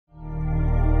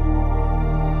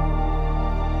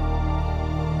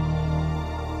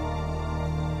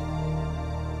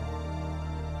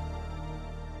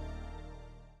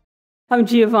I'm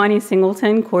Giovanni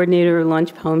Singleton, coordinator of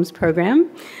Lunch Poems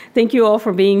program. Thank you all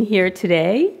for being here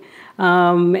today.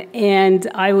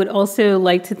 And I would also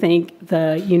like to thank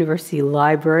the University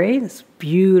Library, this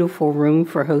beautiful room,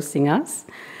 for hosting us.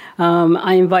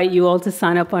 I invite you all to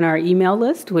sign up on our email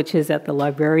list, which is at the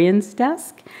librarian's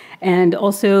desk. And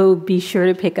also be sure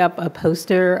to pick up a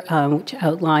poster which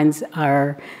outlines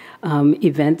our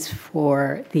events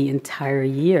for the entire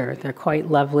year. They're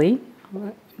quite lovely,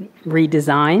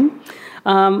 redesign.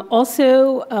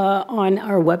 Also on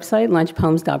our website,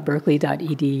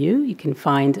 lunchpoems.berkeley.edu, you can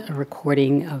find a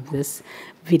recording of this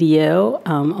video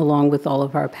along with all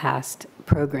of our past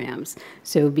programs.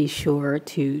 So be sure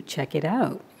to check it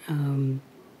out.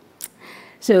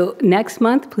 So next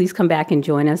month, please come back and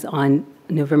join us on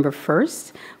November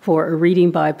 1st for a reading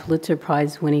by Pulitzer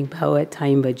Prize-winning poet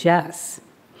Taimba Jess.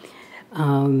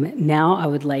 Now I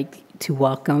would like to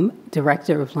welcome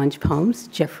Director of Lunch Poems,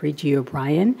 Jeffrey G.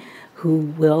 O'Brien,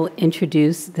 who will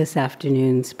introduce this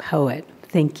afternoon's poet.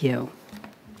 Thank you.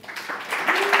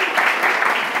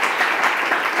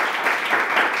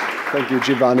 Thank you,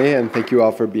 Giovanni, and thank you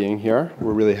all for being here.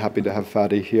 We're really happy to have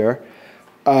Fady here.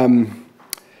 A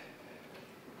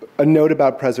note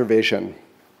about preservation.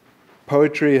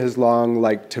 Poetry has long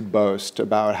liked to boast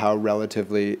about how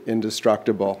relatively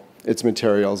indestructible its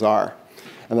materials are,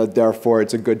 and that therefore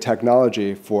it's a good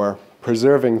technology for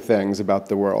preserving things about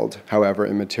the world, however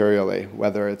immaterially,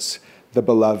 whether it's the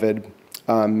beloved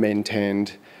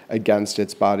maintained against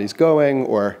its body's going,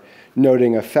 or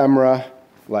noting ephemera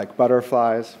like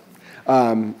butterflies.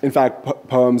 In fact,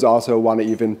 poems also want to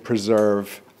even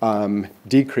preserve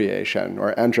decreation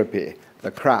or entropy,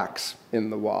 the cracks in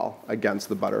the wall against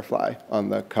the butterfly on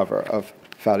the cover of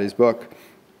Fady's book.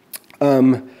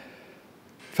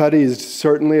 Fady is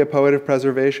certainly a poet of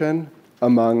preservation,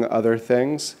 among other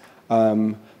things,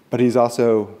 but he's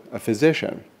also a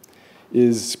physician.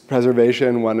 Is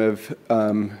preservation one of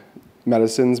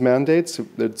medicine's mandates?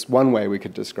 It's one way we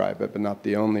could describe it, but not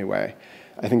the only way.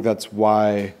 I think that's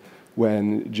why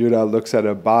when Joudah looks at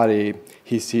a body,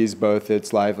 he sees both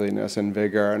its liveliness and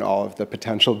vigor and all of the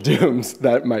potential dooms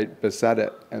that might beset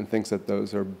it, and thinks that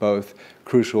those are both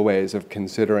crucial ways of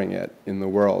considering it in the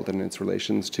world and its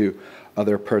relations to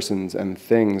other persons and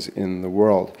things in the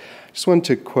world. I just want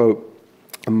to quote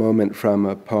a moment from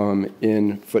a poem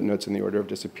in Footnotes in the Order of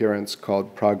Disappearance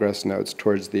called Progress Notes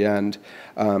towards the end,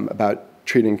 about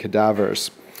treating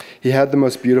cadavers. He had the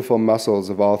most beautiful muscles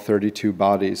of all 32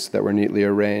 bodies that were neatly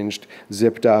arranged,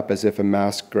 zipped up as if a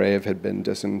mass grave had been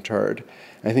disinterred.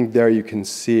 I think there you can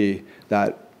see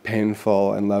that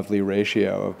painful and lovely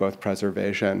ratio of both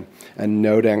preservation and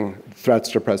noting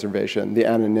threats to preservation. The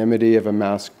anonymity of a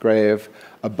mass grave,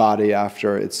 a body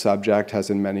after its subject has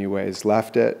in many ways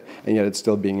left it, and yet it's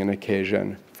still being an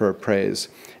occasion for praise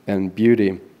and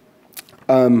beauty.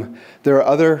 There are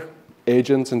other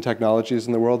agents and technologies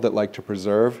in the world that like to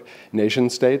preserve. Nation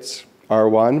states are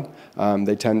one.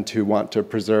 They tend to want to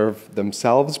preserve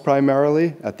themselves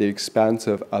primarily at the expense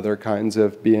of other kinds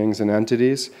of beings and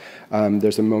entities.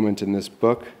 There's a moment in this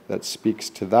book that speaks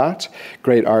to that.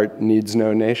 Great art needs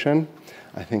no nation.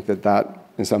 I think that that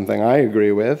is something I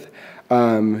agree with.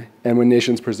 And when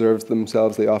nations preserve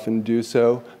themselves, they often do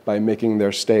so by making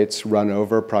their states run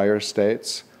over prior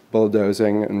states,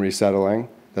 bulldozing and resettling.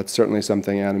 That's certainly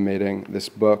something animating this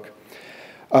book.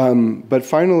 But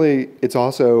finally, it's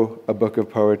also a book of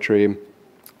poetry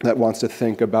that wants to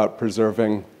think about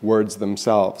preserving words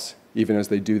themselves, even as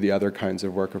they do the other kinds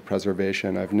of work of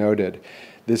preservation I've noted.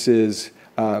 This is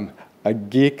a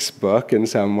geek's book in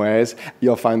some ways.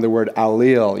 You'll find the word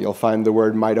allele, you'll find the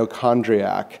word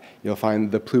mitochondriac, you'll find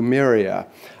the plumeria.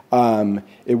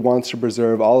 It wants to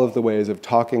preserve all of the ways of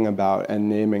talking about and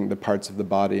naming the parts of the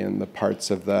body and the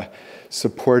parts of the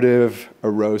supportive,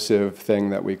 erosive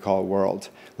thing that we call world.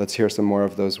 Let's hear some more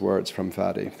of those words from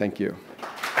Fady. Thank you.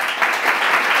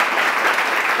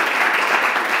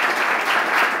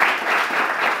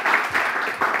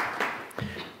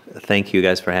 Thank you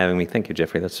guys for having me. Thank you,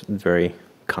 Jeffrey. That's very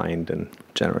kind and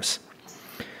generous.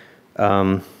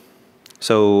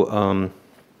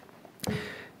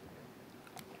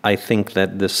 I think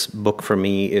that this book for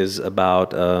me is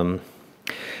about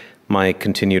my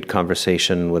continued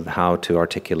conversation with how to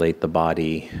articulate the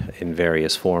body in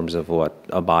various forms of what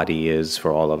a body is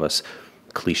for all of us,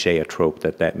 cliche, a trope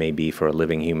that may be for a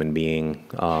living human being,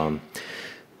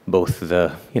 both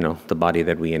the body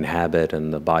that we inhabit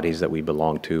and the bodies that we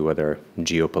belong to, whether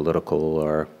geopolitical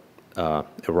or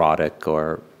erotic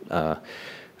or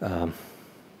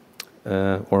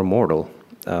mortal,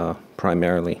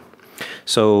 primarily.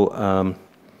 So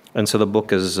the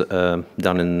book is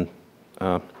done in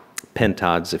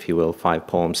pentads, if you will, 5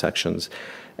 poem sections,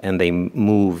 and they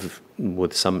move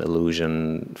with some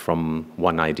illusion from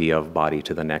one idea of body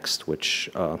to the next, which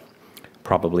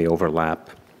probably overlap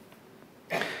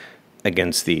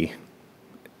against the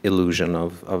illusion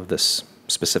of this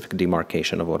specific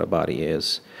demarcation of what a body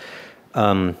is.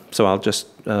 So I'll just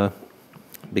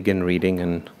begin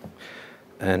reading,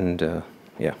 and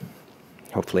yeah,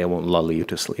 hopefully I won't lull you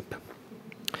to sleep.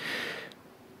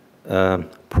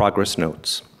 Progress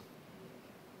notes,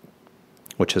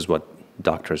 which is what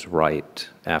doctors write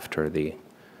after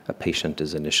a patient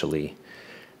is initially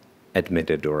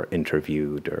admitted or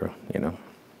interviewed, or, you know.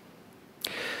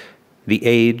 The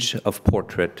age of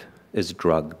portrait is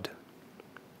drugged.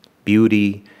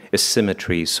 Beauty is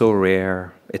symmetry so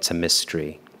rare, it's a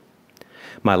mystery.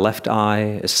 My left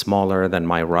eye is smaller than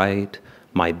my right.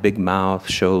 My big mouth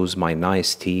shows my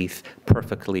nice teeth,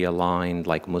 perfectly aligned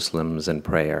like Muslims in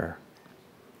prayer.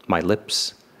 My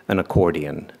lips, an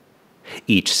accordion.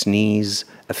 Each sneeze,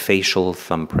 a facial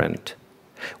thumbprint.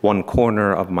 One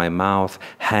corner of my mouth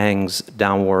hangs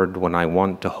downward when I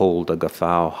want to hold a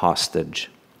guffaw hostage.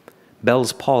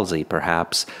 Bell's palsy,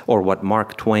 perhaps, or what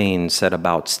Mark Twain said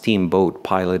about steamboat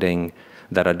piloting,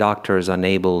 that a doctor is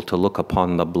unable to look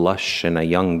upon the blush in a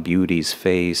young beauty's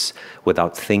face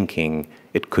without thinking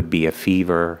it could be a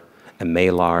fever, a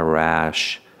malar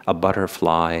rash, a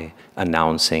butterfly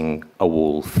announcing a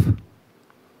wolf.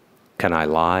 Can I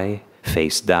lie,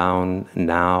 face down,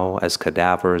 now as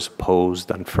cadavers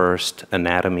posed on first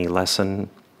anatomy lesson?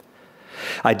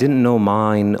 I didn't know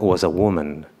mine was a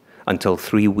woman until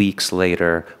 3 weeks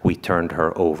later we turned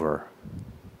her over.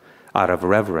 Out of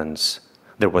reverence,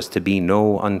 there was to be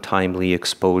no untimely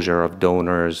exposure of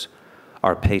donors,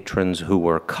 our patrons who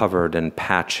were covered in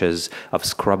patches of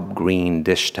scrub green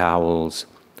dish towels.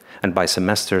 And by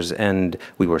semester's end,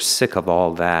 we were sick of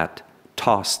all that,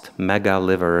 tossed mega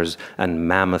livers and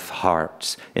mammoth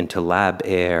hearts into lab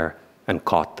air and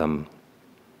caught them.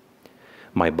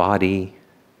 My body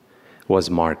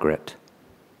was Margaret.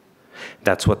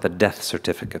 That's what the death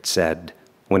certificate said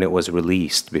when it was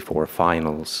released before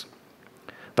finals.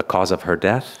 The cause of her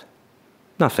death?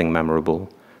 Nothing memorable,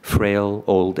 frail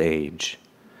old age.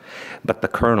 But the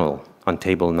colonel on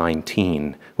table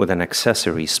 19, with an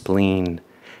accessory spleen,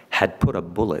 had put a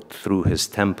bullet through his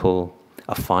temple,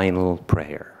 a final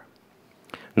prayer.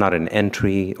 Not an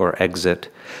entry or exit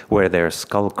where there are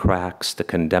skull cracks to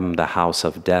condemn the house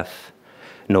of death,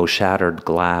 no shattered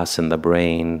glass in the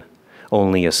brain,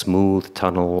 only a smooth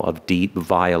tunnel of deep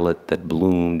violet that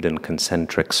bloomed in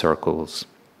concentric circles.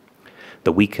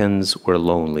 The weekends were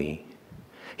lonely.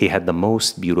 He had the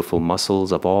most beautiful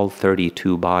muscles of all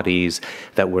 32 bodies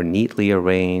that were neatly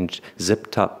arranged,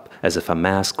 zipped up as if a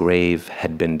mass grave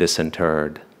had been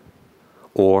disinterred.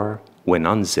 Or, when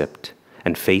unzipped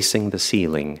and facing the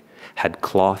ceiling, had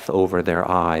cloth over their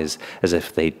eyes as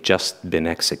if they'd just been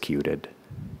executed.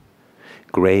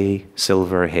 Gray,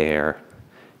 silver hair,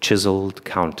 chiseled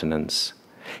countenance.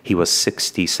 He was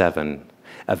 67,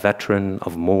 a veteran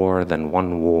of more than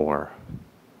one war.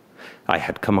 I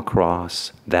had come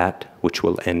across that which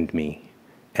will end me,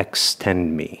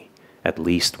 extend me, at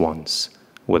least once,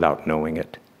 without knowing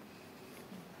it.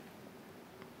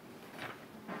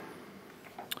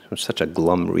 I'm such a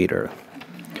glum reader.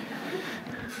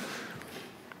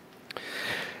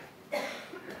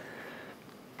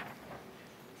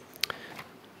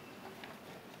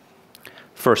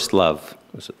 First Love.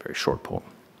 This is a very short poem.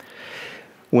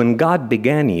 When God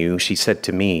began you, she said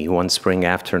to me one spring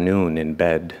afternoon in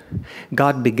bed,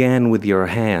 God began with your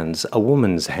hands, a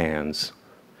woman's hands.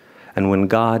 And when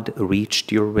God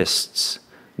reached your wrists,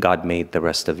 God made the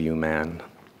rest of you man.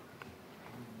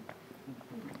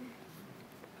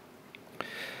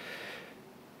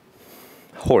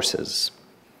 Horses.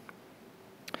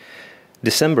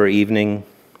 December evening,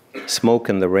 smoke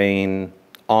in the rain,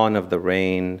 on of the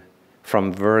rain,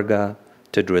 from verga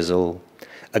to drizzle,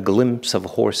 a glimpse of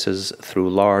horses through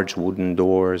large wooden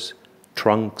doors,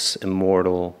 trunks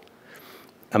immortal,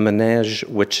 a manege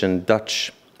which in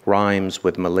Dutch rhymes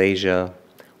with Malaysia,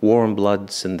 warm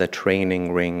bloods in the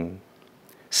training ring,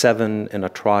 7 in a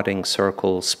trotting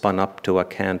circle spun up to a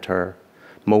canter,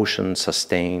 motion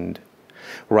sustained,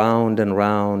 round and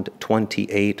round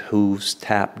 28 hooves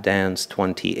tap dance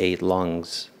 28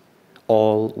 lungs,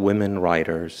 all women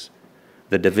riders,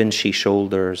 the Da Vinci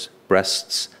shoulders,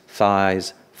 breasts,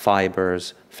 thighs,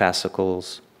 fibers,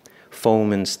 fascicles,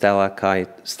 foam in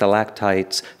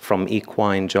stalactites from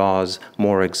equine jaws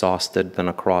more exhausted than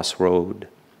a crossroad,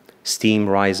 steam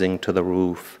rising to the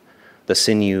roof, the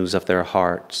sinews of their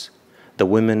hearts. The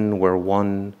women were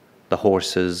one, the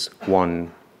horses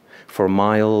one. For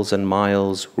miles and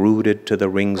miles, rooted to the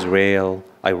ring's rail,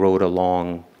 I rode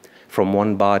along. From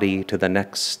one body to the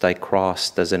next I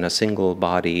crossed as in a single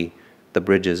body. The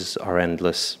bridges are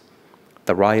endless.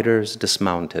 The riders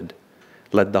dismounted,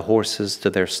 led the horses to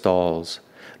their stalls,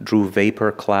 drew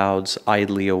vapor clouds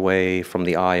idly away from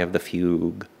the eye of the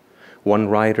fugue. One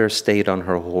rider stayed on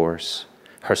her horse.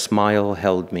 Her smile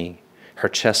held me. Her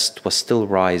chest was still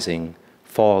rising,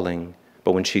 falling,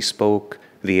 but when she spoke,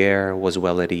 the air was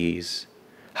well at ease.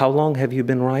 "How long have you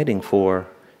been riding for?"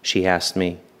 she asked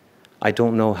me. "I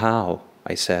don't know how,"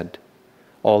 I said.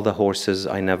 All the horses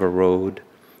I never rode,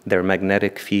 their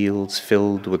magnetic fields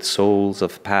filled with souls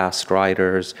of past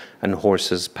riders and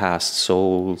horses' past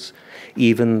souls,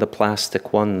 even the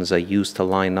plastic ones I used to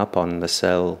line up on the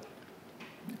cell.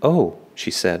 "Oh,"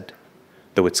 she said,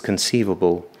 though it's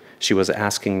conceivable she was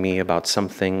asking me about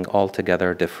something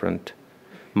altogether different.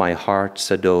 My heart's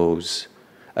a doze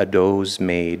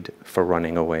made for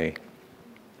running away.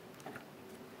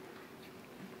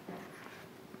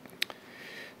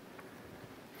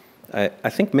 I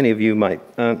think many of you might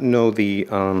know the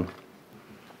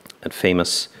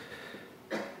famous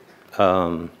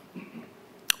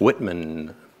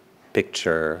Whitman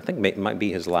picture. I think it might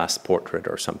be his last portrait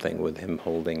or something, with him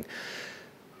holding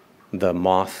the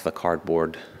moth, the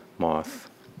cardboard moth.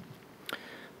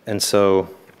 And so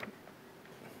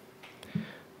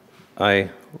I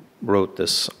wrote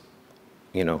this,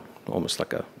 almost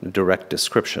like a direct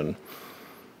description,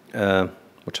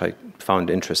 which I found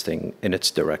interesting in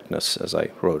its directness as I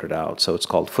wrote it out. So it's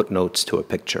called Footnotes to a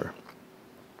Picture.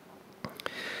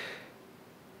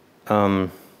 I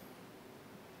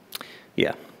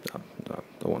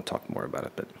won't talk more about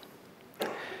it,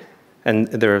 and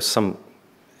there are some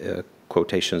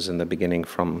quotations in the beginning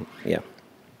from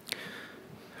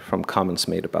comments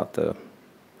made about the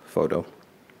photo.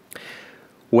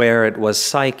 Where it was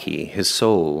Psyche, his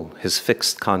soul, his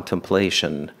fixed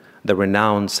contemplation, the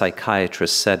renowned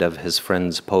psychiatrist said of his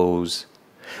friend's pose,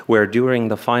 where during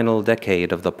the final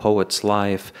decade of the poet's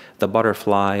life, the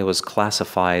butterfly was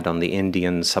classified on the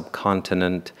Indian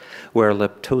subcontinent, where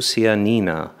Leptosia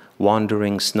nina,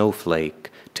 wandering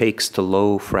snowflake, takes to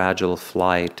low, fragile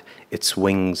flight, its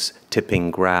wings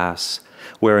tipping grass,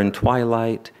 where in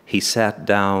twilight he sat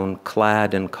down,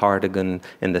 clad in cardigan,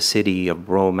 in the city of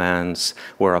romance,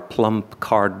 where a plump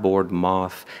cardboard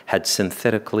moth had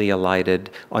synthetically alighted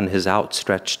on his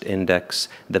outstretched index,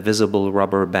 the visible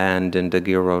rubber band in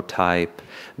daguerreotype,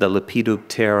 the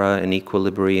lepidoptera in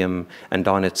equilibrium, and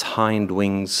on its hind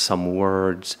wings some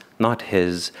words, not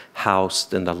his,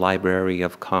 housed in the Library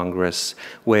of Congress,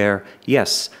 where,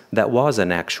 yes, that was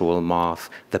an actual moth.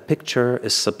 The picture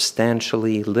is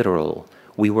substantially literal.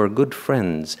 We were good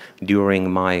friends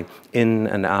during my in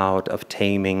and out of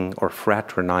taming or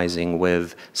fraternizing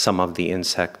with some of the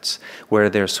insects, where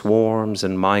their swarms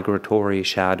and migratory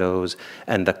shadows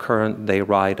and the current they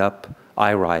ride up,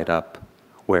 I ride up,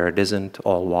 where it isn't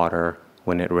all water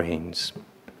when it rains.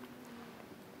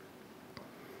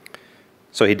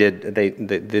 So they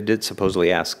did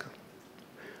supposedly ask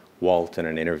Walt in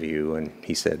an interview, and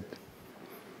he said,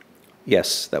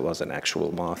 yes, that was an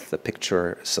actual moth. The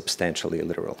picture is substantially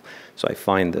literal. So I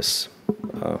find this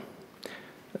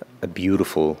a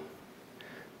beautiful,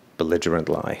 belligerent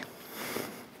lie.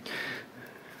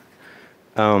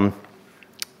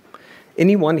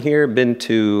 Anyone here been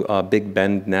to Big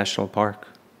Bend National Park?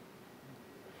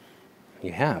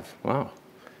 You have? Wow.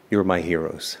 You're my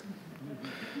heroes.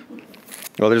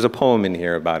 Well, there's a poem in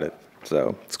here about it.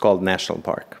 So it's called National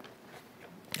Park.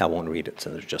 I won't read it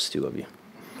since there's just two of you.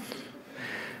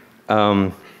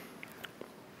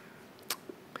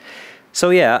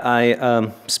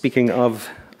 Speaking of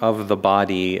the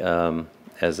body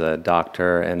as a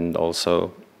doctor, and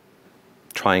also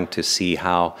trying to see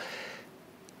how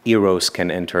eros can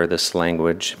enter this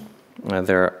language,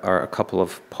 there are a couple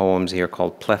of poems here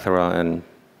called Plethora and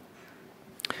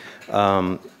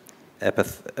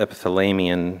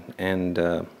Epithalamion, and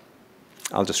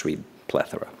I'll just read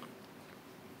Plethora.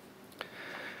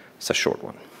 It's a short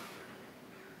one.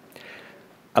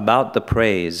 About the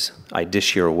praise I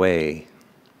dish your way,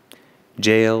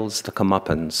 jails the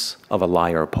comeuppance of a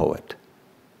liar poet.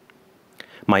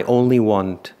 My only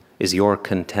want is your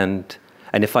content,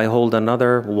 and if I hold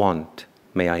another want,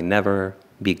 may I never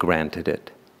be granted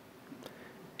it.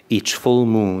 Each full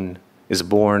moon is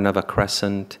born of a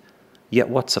crescent, yet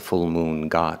what's a full moon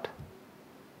got?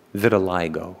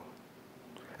 Vitiligo.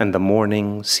 And the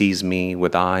morning sees me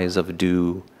with eyes of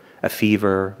dew, a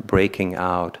fever breaking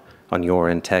out on your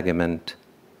integument.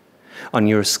 On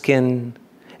your skin,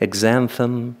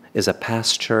 exanthem is a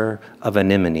pasture of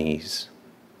anemones.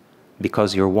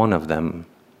 Because you're one of them,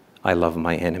 I love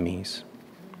my enemies.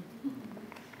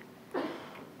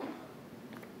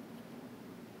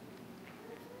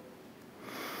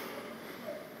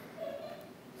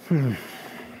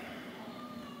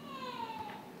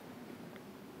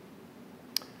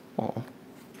 Oh.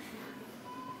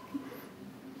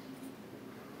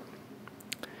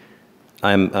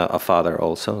 I'm a father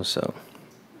also, so.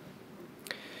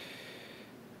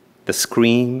 The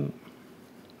scream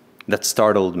that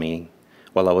startled me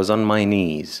while I was on my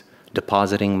knees,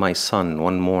 depositing my son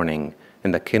one morning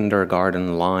in the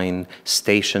kindergarten line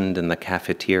stationed in the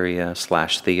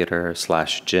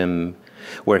cafeteria/theater/gym,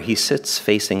 where he sits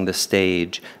facing the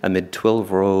stage amid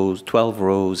 12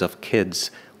 rows of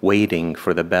kids waiting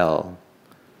for the bell.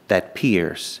 That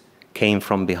pierce came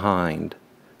from behind,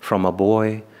 from a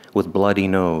boy with bloody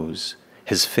nose,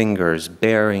 his fingers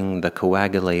bearing the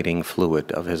coagulating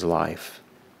fluid of his life.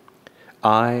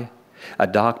 I, a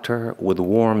doctor with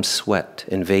warm sweat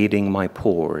invading my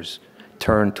pores,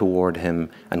 turned toward him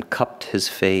and cupped his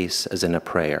face as in a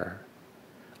prayer.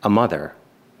 A mother,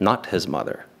 not his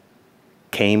mother,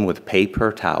 came with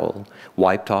paper towel,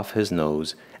 wiped off his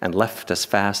nose, and left as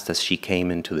fast as she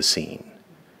came into the scene.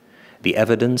 The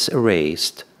evidence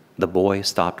erased, the boy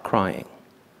stopped crying.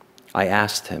 I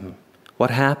asked him,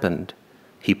 "What happened?"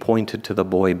 He pointed to the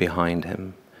boy behind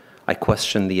him. I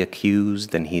questioned the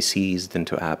accused, and he seized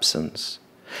into absence.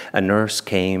 A nurse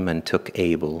came and took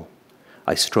Abel.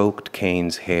 I stroked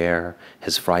Cain's hair,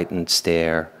 his frightened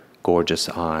stare, gorgeous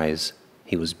eyes.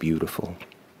 He was beautiful.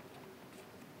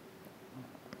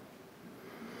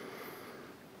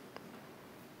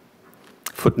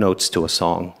 Footnotes to a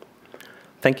song.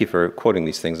 Thank you for quoting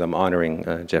these things. I'm honoring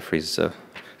Jeffrey's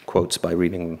quotes by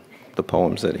reading the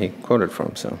poems that he quoted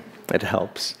from, so it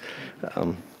helps.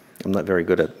 I'm not very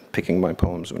good at picking my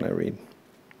poems when I read.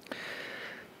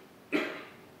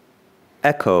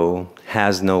 Echo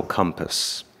has no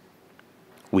compass.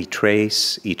 We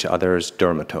trace each other's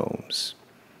dermatomes.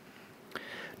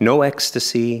 No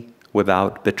ecstasy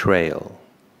without betrayal.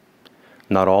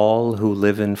 Not all who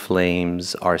live in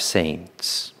flames are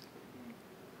saints.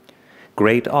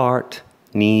 Great art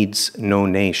needs no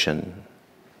nation.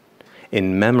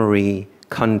 In memory,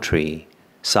 country,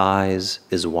 size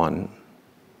is one.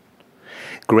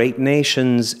 Great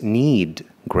nations need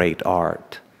great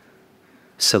art.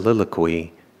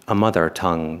 Soliloquy, a mother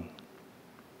tongue.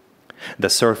 The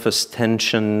surface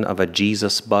tension of a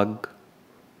Jesus bug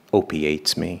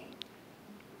opiates me.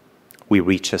 We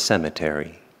reach a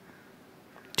cemetery.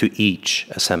 To each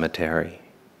a cemetery.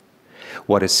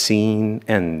 What is seen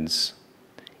ends,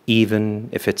 even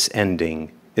if its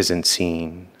ending isn't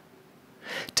seen.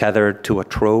 Tethered to a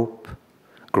trope,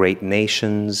 great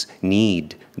nations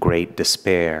need great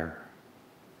despair.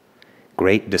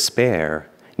 Great despair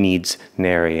needs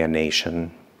nary a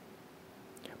nation.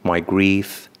 My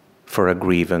grief for a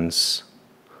grievance,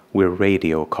 we're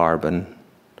radiocarbon.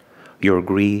 Your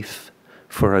grief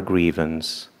for a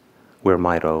grievance, we're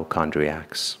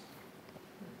mitochondriacs.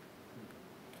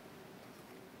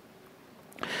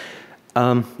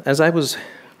 As I was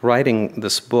writing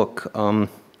this book,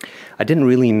 I didn't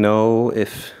really know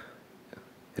if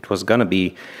it was going to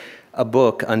be a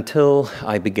book until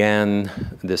I began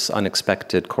this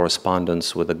unexpected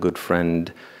correspondence with a good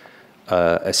friend,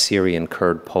 a Syrian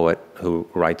Kurd poet who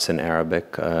writes in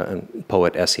Arabic,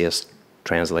 poet, essayist,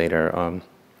 translator,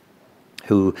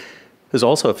 who is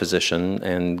also a physician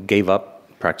and gave up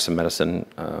practicing medicine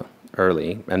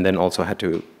early, and then also had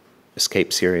to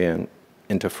escape Syria and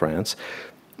into France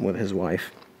with his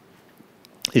wife,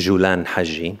 Joulah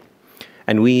Haji.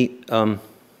 And we,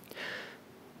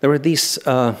 there were these,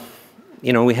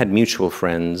 we had mutual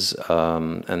friends,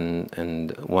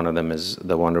 and one of them is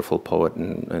the wonderful poet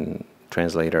and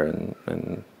translator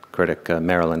and critic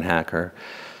Marilyn Hacker.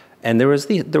 And there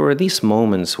were these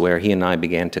moments where he and I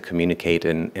began to communicate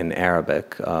in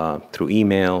Arabic through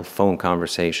email, phone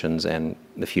conversations, and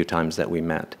the few times that we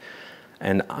met.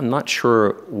 And I'm not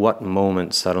sure what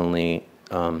moment suddenly,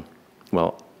 I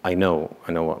know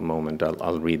what moment,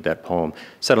 I'll read that poem,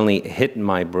 suddenly hit in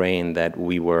my brain that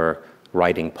we were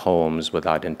writing poems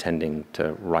without intending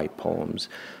to write poems.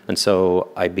 And so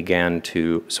I began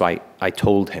to, I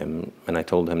told him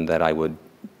that I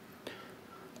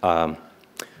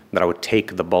would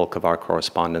take the bulk of our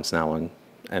correspondence now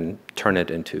and turn it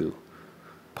into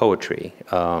poetry.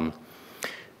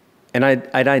 And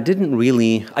I didn't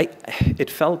really, it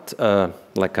felt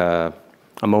like a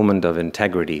moment of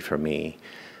integrity for me,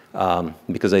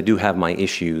 because I do have my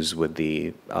issues with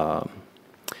the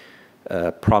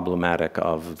problematic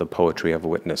of the poetry of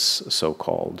witness,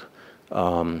 so-called.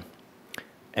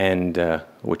 and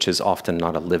which is often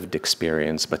not a lived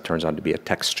experience, but turns out to be a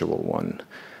textual one.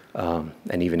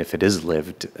 And even if it is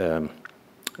lived,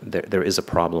 there is a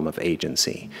problem of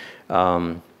agency.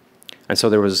 And so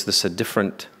there was a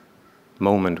different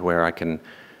moment where I can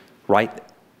write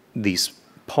these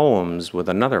poems with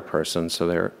another person, so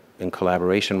they're in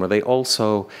collaboration, where they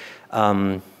also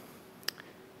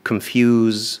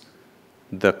confuse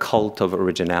the cult of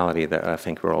originality that I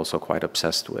think we're also quite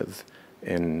obsessed with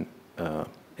in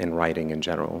writing in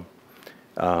general.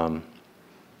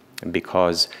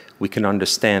 Because we can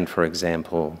understand, for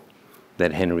example,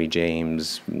 that Henry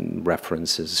James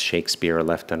references Shakespeare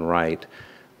left and right,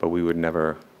 but we would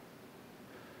never,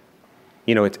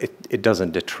 it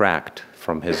doesn't detract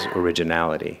from his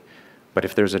originality. But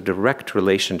if there's a direct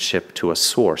relationship to a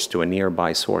source, to a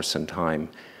nearby source in time,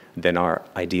 then our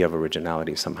idea of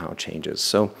originality somehow changes.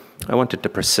 So I wanted to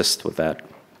persist with that.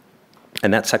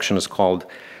 And that section is called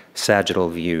Sagittal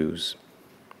Views.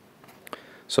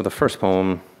 So the first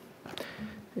poem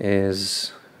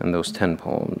is, in those 10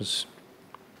 poems,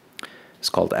 it's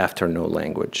called After No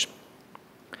Language.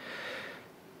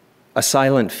 A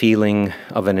silent feeling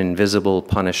of an invisible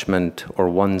punishment, or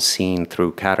one seen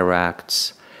through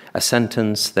cataracts, a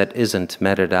sentence that isn't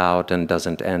meted out and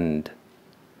doesn't end.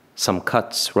 Some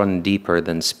cuts run deeper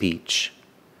than speech.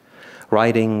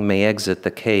 Writing may exit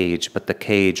the cage, but the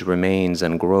cage remains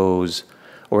and grows,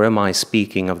 or am I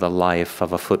speaking of the life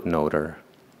of a footnoter?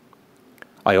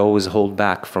 I always hold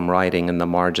back from writing in the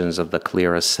margins of the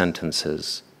clearest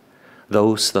sentences.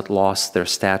 Those that lost their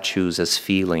statues as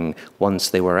feeling once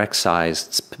they were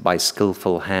excised by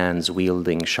skillful hands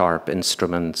wielding sharp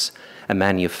instruments, a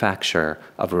manufacture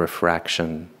of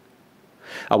refraction.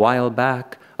 A while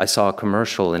back, I saw a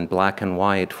commercial in black and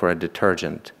white for a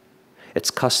detergent. Its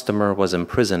customer was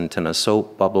imprisoned in a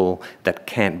soap bubble that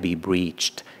can't be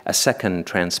breached, a second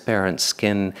transparent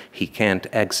skin he can't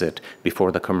exit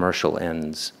before the commercial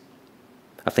ends.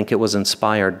 I think it was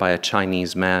inspired by a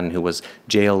Chinese man who was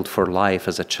jailed for life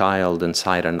as a child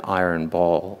inside an iron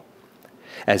ball.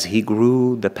 As he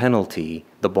grew, the penalty,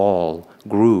 the ball,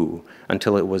 grew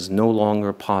until it was no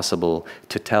longer possible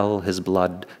to tell his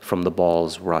blood from the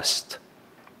ball's rust.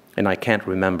 And I can't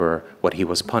remember what he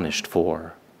was punished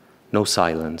for. No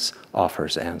silence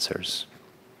offers answers.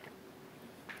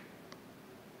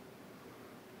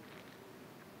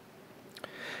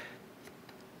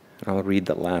 I'll read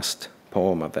the last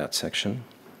poem of that section.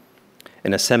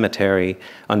 In a cemetery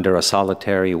under a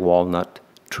solitary walnut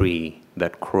tree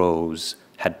that crows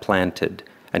had planted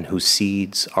and whose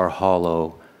seeds are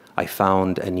hollow, I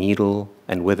found a needle,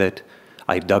 and with it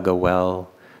I dug a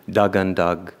well, dug and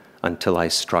dug until I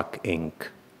struck ink.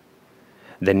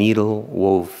 The needle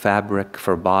wove fabric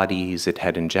for bodies it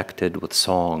had injected with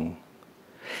song.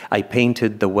 I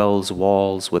painted the well's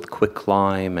walls with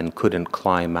quicklime and couldn't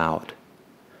climb out.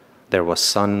 There was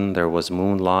sun, there was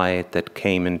moonlight that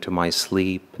came into my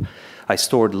sleep. I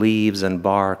stored leaves and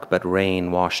bark, but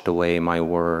rain washed away my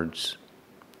words.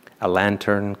 A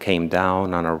lantern came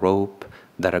down on a rope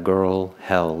that a girl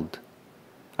held.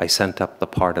 I sent up the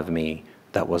part of me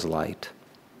that was light.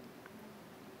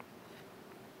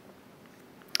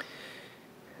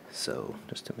 So,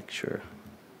 just to make sure.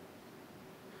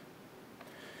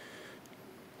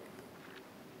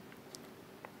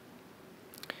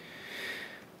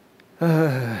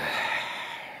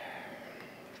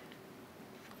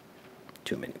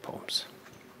 Too many poems.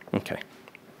 Okay.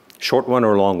 Short one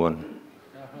or long one?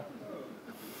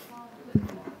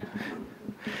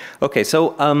 Okay,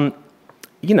 so,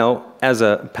 as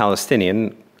a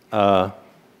Palestinian,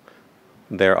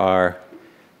 there are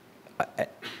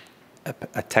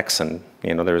a Texan,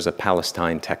 there's a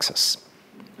Palestine, Texas.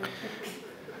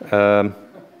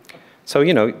 So,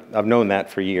 I've known that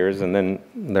for years, and then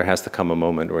there has to come a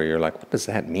moment where you're like, what does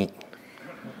that mean?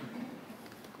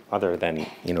 Other than,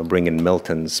 bringing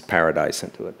Milton's Paradise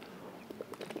into it.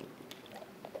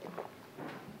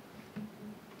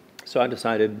 So I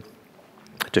decided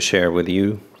to share with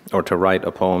you, or to write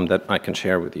a poem that I can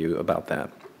share with you about that.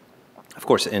 Of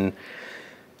course,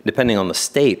 depending on the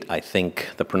state, I think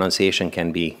the pronunciation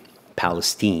can be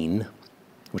Palestine,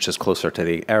 which is closer to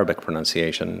the Arabic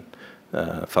pronunciation,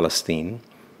 Palestine.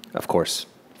 Of course,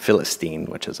 Philistine,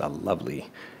 which is a lovely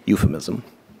euphemism.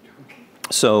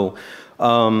 So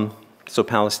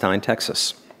Palestine,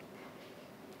 Texas.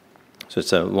 So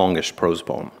it's a longish prose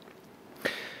poem.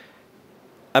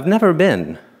 I've never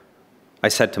been, I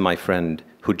said to my friend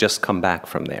who'd just come back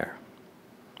from there.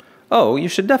 Oh, you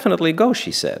should definitely go,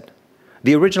 she said.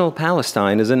 The original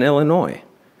Palestine is in Illinois.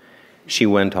 She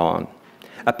went on.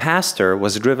 A pastor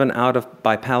was driven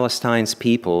by Palestine's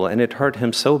people, and it hurt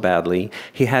him so badly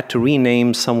he had to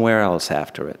rename somewhere else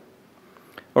after it.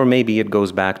 Or maybe it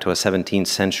goes back to a 17th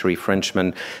century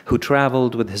Frenchman who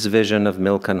traveled with his vision of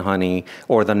milk and honey,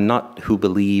 or the nut who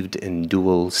believed in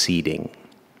dual seeding.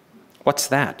 What's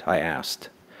that? I asked.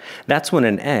 That's when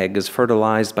an egg is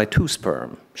fertilized by two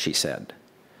sperm, she said.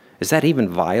 Is that even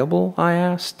viable? I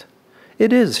asked.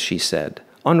 It is, she said,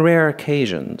 on rare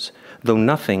occasions, though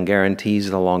nothing guarantees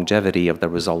the longevity of the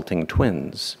resulting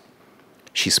twins.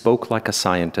 She spoke like a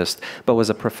scientist, but was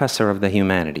a professor of the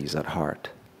humanities at heart.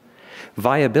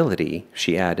 Viability,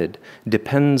 she added,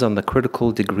 depends on the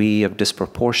critical degree of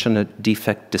disproportionate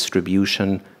defect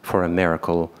distribution for a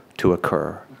miracle to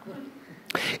occur.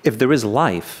 If there is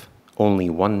life, only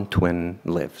one twin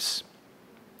lives.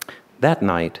 That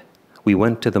night, we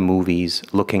went to the movies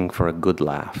looking for a good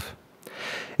laugh.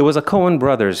 It was a Coen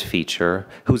Brothers feature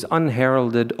whose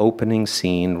unheralded opening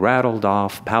scene rattled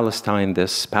off Palestine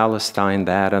this, Palestine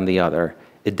that, and the other.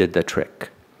 It did the trick.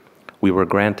 We were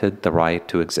granted the right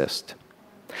to exist.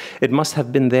 It must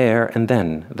have been there and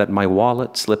then that my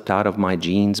wallet slipped out of my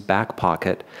jeans back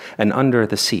pocket and under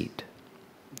the seat.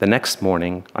 The next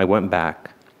morning, I went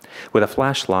back. With a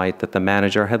flashlight that the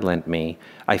manager had lent me,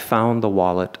 I found the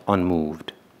wallet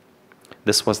unmoved.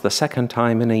 This was the second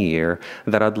time in a year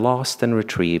that I'd lost and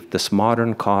retrieved this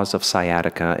modern cause of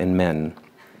sciatica in men.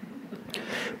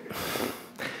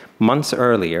 Months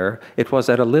earlier, it was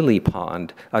at a lily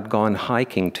pond I'd gone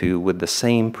hiking to with the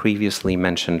same previously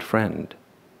mentioned friend.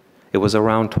 It was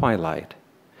around twilight.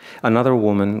 Another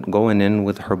woman going in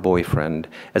with her boyfriend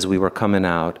as we were coming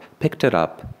out picked it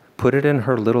up, put it in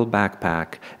her little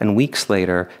backpack, and weeks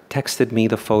later texted me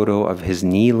the photo of his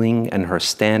kneeling and her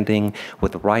standing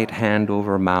with right hand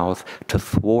over mouth to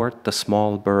thwart the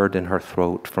small bird in her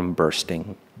throat from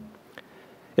bursting.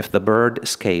 If the bird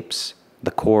escapes,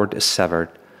 the cord is severed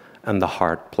and the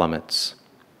heart plummets.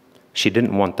 She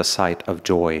didn't want the sight of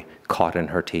joy caught in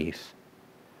her teeth.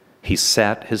 He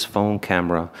sat his phone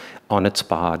camera on its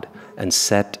pod and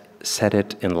set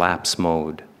it in lapse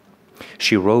mode.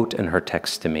 She wrote in her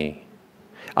text to me.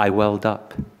 I welled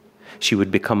up. She would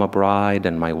become a bride,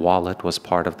 and my wallet was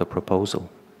part of the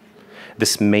proposal.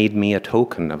 This made me a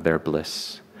token of their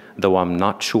bliss, though I'm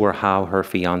not sure how her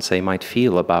fiancé might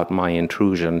feel about my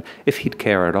intrusion, if he'd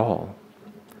care at all.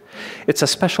 It's a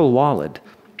special wallet,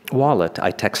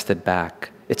 I texted back.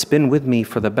 It's been with me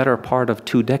for the better part of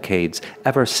 2 decades,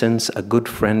 ever since a good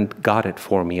friend got it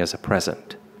for me as a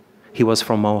present. He was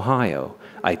from Ohio,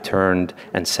 I turned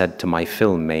and said to my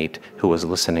film mate who was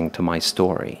listening to my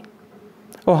story.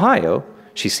 Ohio?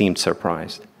 She seemed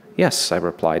surprised. Yes, I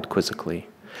replied quizzically.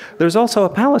 There's also a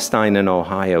Palestine in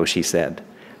Ohio, she said.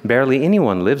 Barely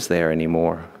anyone lives there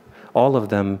anymore. All of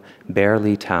them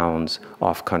barely towns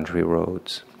off country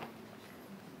roads.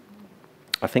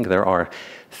 I think there are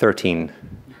 13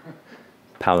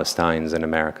 Palestines in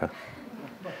America,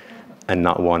 and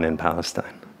not one in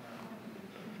Palestine.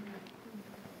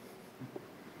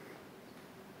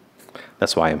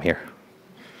 That's why I'm here.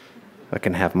 I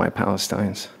can have my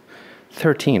Palestines.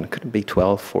 13, could it be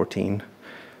 12, 14?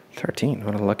 13,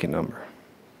 what a lucky number.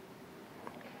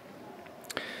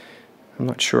 I'm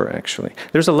not sure, actually.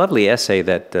 There's a lovely essay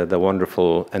that the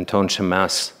wonderful Anton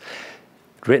Shamas,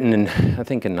 written in, I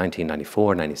think in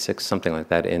 1994, 96, something like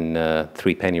that, in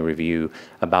Three Penny Review,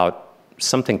 about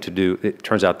something to do, it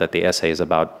turns out that the essay is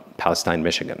about Palestine,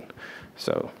 Michigan.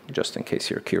 So, just in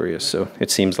case you're curious. So, it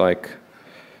seems like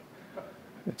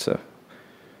it's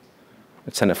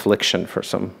an affliction for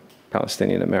some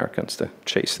Palestinian Americans to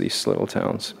chase these little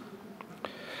towns.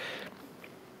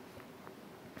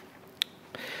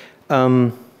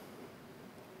 I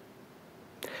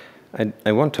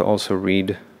want to also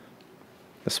read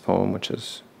this poem, which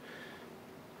is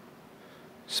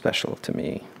special to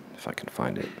me, if I can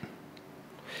find it.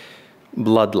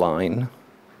 Bloodline.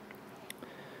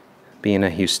 Being a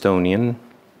Houstonian,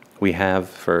 we have,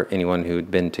 for anyone who'd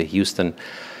been to Houston,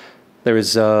 there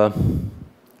is the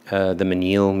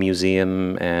Menil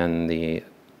Museum and the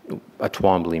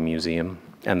Twombly Museum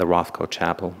and the Rothko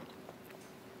Chapel.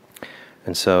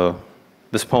 And so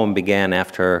this poem began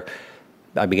after,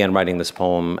 I began writing this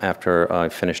poem after I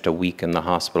finished a week in the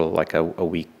hospital, like a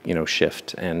week,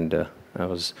 shift, and I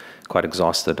was quite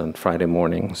exhausted on Friday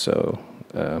morning, so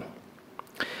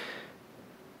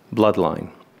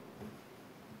Bloodline.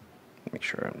 Make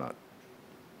sure I'm not,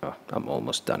 I'm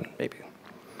almost done, maybe.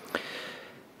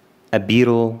 A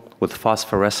beetle with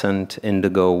phosphorescent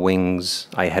indigo wings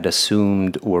I had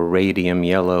assumed were radium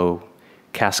yellow,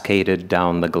 cascaded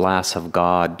down the glass of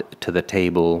God to the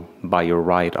table by your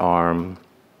right arm.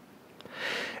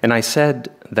 And I said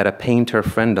that a painter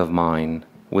friend of mine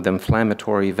with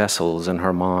inflammatory vessels in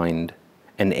her mind,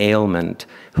 an ailment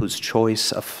whose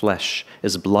choice of flesh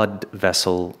is blood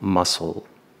vessel muscle,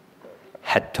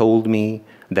 had told me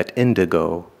that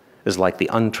indigo is like the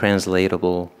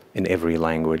untranslatable in every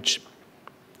language.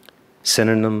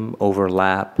 Synonym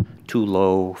overlap too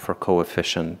low for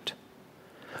coefficient.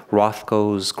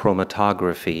 Rothko's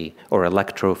chromatography or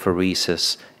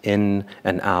electrophoresis in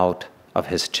and out of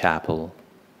his chapel.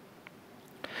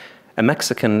 A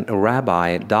Mexican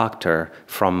rabbi doctor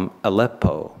from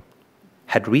Aleppo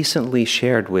had recently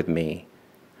shared with me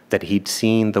that he'd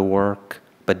seen the work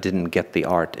but didn't get the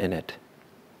art in it.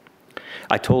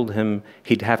 I told him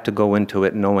he'd have to go into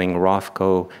it knowing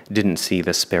Rothko didn't see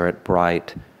the spirit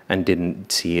bright and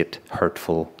didn't see it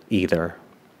hurtful either.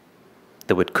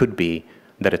 Though it could be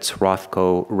that it's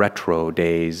Rothko retro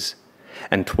days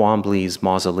and Twombly's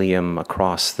mausoleum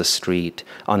across the street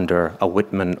under a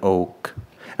Whitman oak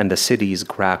and the city's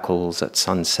grackles at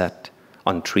sunset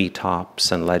on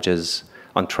treetops and ledges,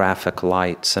 on traffic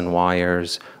lights and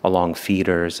wires, along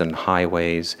feeders and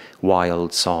highways,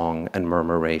 wild song and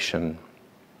murmuration.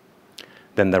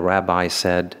 Then the rabbi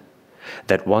said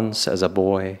that once as a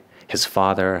boy, his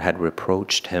father had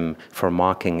reproached him for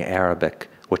mocking Arabic,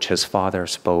 which his father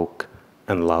spoke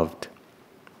and loved.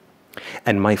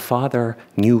 And my father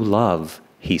knew love,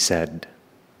 he said.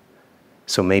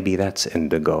 So maybe that's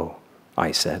indigo,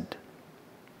 I said.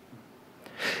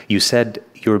 You said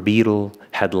your beetle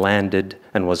had landed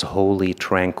and was wholly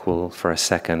tranquil for a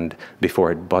second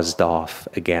before it buzzed off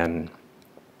again.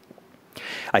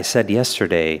 I said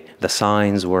yesterday the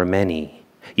signs were many.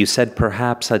 You said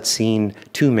perhaps I'd seen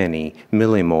too many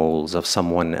millimoles of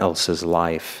someone else's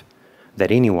life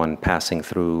that anyone passing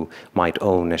through might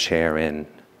own a share in,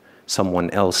 someone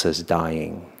else's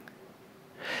dying.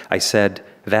 I said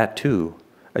that too,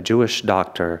 a Jewish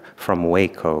doctor from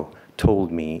Waco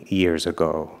told me years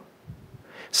ago.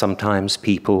 Sometimes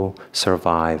people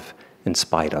survive in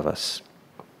spite of us.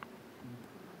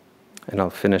 And I'll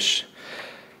finish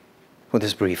with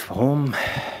this brief poem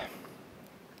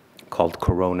called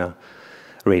Corona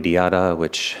Radiata,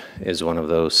 which is one of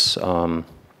those,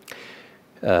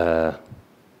 I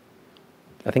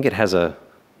think it has a,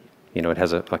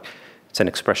 it's an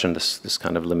expression, this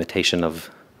kind of limitation of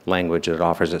language that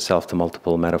offers itself to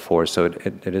multiple metaphors. So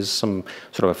it is some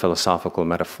sort of a philosophical,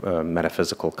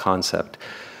 metaphysical concept.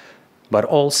 But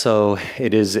also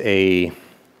it is a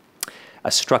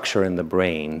structure in the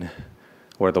brain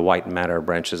where the white matter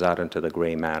branches out into the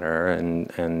gray matter,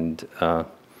 and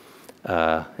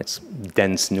it's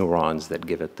dense neurons that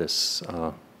give it this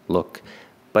look.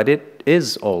 But it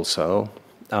is also,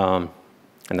 and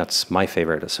that's my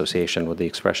favorite association with the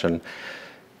expression,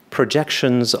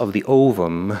 projections of the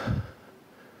ovum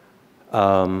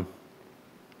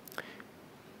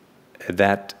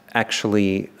that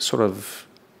actually sort of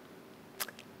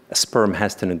a sperm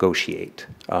has to negotiate.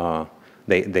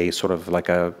 They sort of like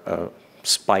a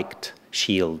spiked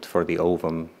shield for the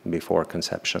ovum before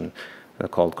conception,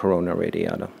 called corona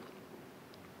radiata.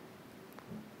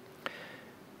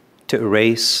 To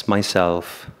erase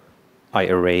myself, I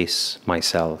erase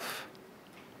myself.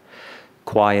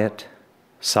 Quiet,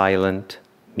 silent,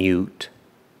 mute,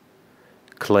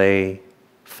 clay,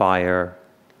 fire,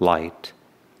 light,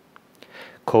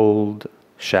 cold,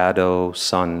 shadow,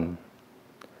 sun,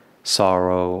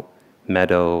 sorrow,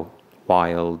 meadow,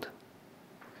 wild,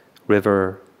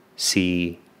 river,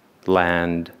 sea,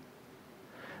 land,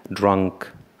 drunk,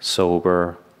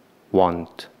 sober,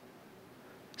 want,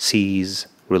 seize,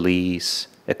 release,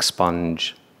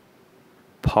 expunge,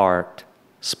 part,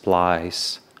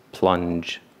 splice,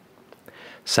 plunge,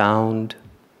 sound,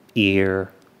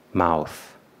 ear,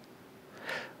 mouth,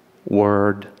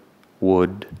 word,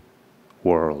 wood,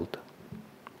 world.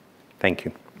 Thank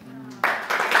you.